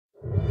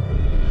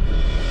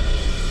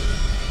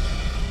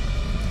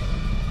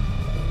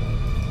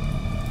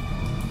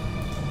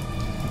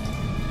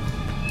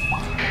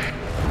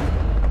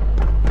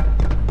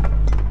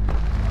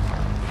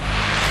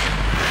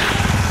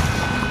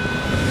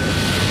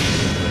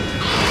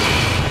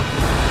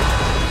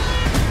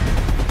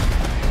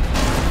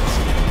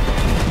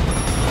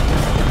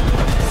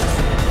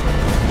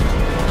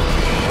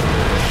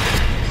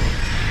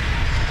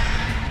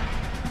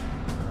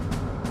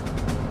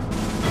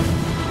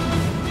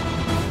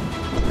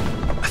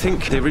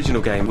think the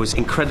original game was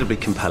incredibly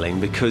compelling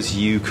because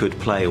you could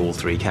play all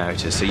three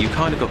characters, so you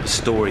kind of got the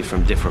story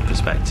from different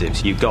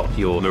perspectives. You got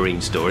your Marine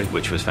story,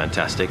 which was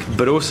fantastic,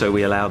 but also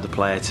we allowed the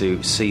player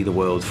to see the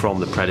world from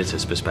the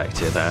Predator's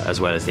perspective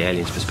as well as the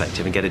Alien's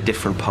perspective and get a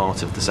different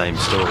part of the same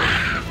story.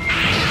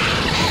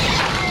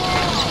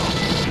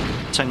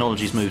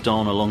 Technology's moved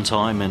on a long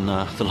time in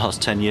the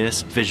last 10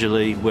 years.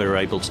 Visually, we're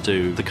able to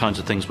do the kinds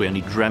of things we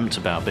only dreamt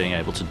about being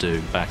able to do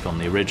back on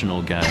the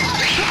original game.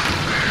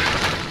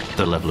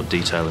 The level of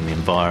detail in the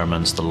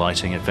environments, the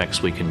lighting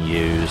effects we can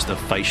use, the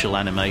facial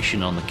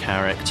animation on the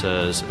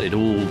characters, it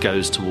all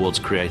goes towards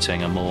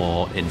creating a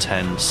more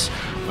intense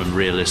and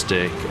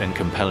realistic and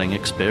compelling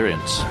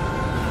experience.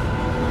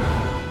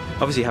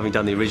 Obviously, having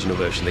done the original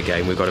version of the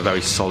game, we've got a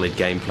very solid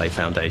gameplay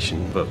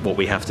foundation, but what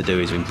we have to do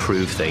is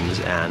improve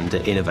things and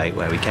innovate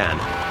where we can.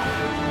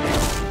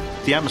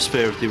 The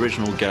atmosphere of the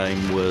original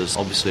game was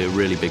obviously a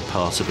really big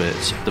part of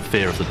it. The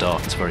fear of the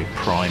dark, it's a very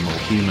primal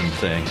human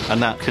thing,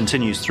 and that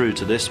continues through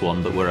to this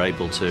one, but we're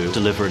able to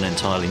deliver an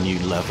entirely new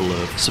level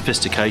of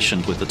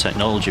sophistication with the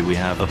technology we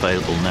have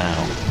available now.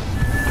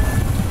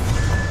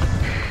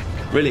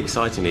 Really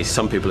excitingly,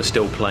 some people are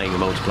still playing the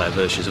multiplayer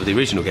versions of the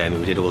original game that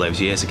we did all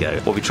those years ago.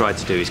 What we tried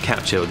to do is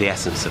capture the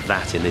essence of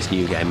that in this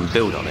new game and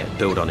build on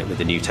it with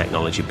the new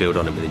technology, build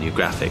on it with the new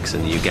graphics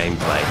and the new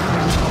gameplay.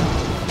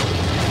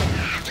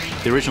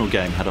 The original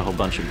game had a whole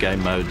bunch of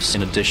game modes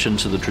in addition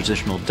to the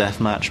traditional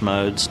deathmatch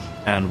modes,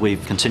 and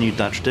we've continued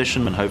that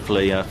tradition, and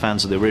hopefully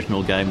fans of the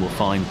original game will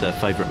find their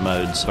favourite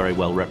modes very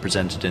well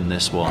represented in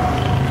this one.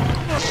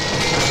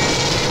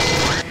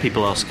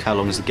 People ask how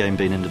long has the game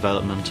been in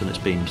development, and it's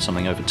been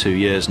something over 2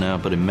 years now,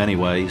 but in many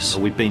ways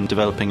we've been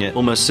developing it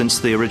almost since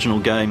the original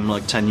game,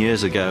 like 10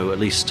 years ago, at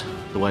least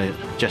the way it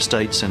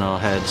gestates in our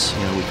heads. You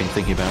know, we've been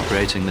thinking about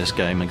creating this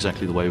game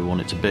exactly the way we want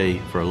it to be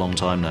for a long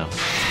time now.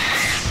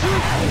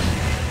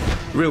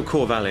 Real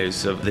core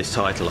values of this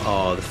title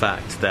are the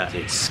fact that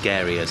it's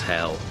scary as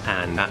hell,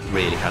 and that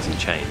really hasn't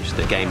changed.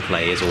 The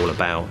gameplay is all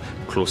about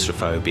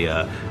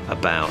claustrophobia,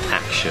 about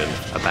action,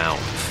 about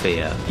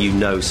fear. You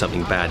know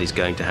something bad is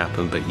going to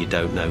happen, but you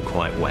don't know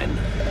quite when.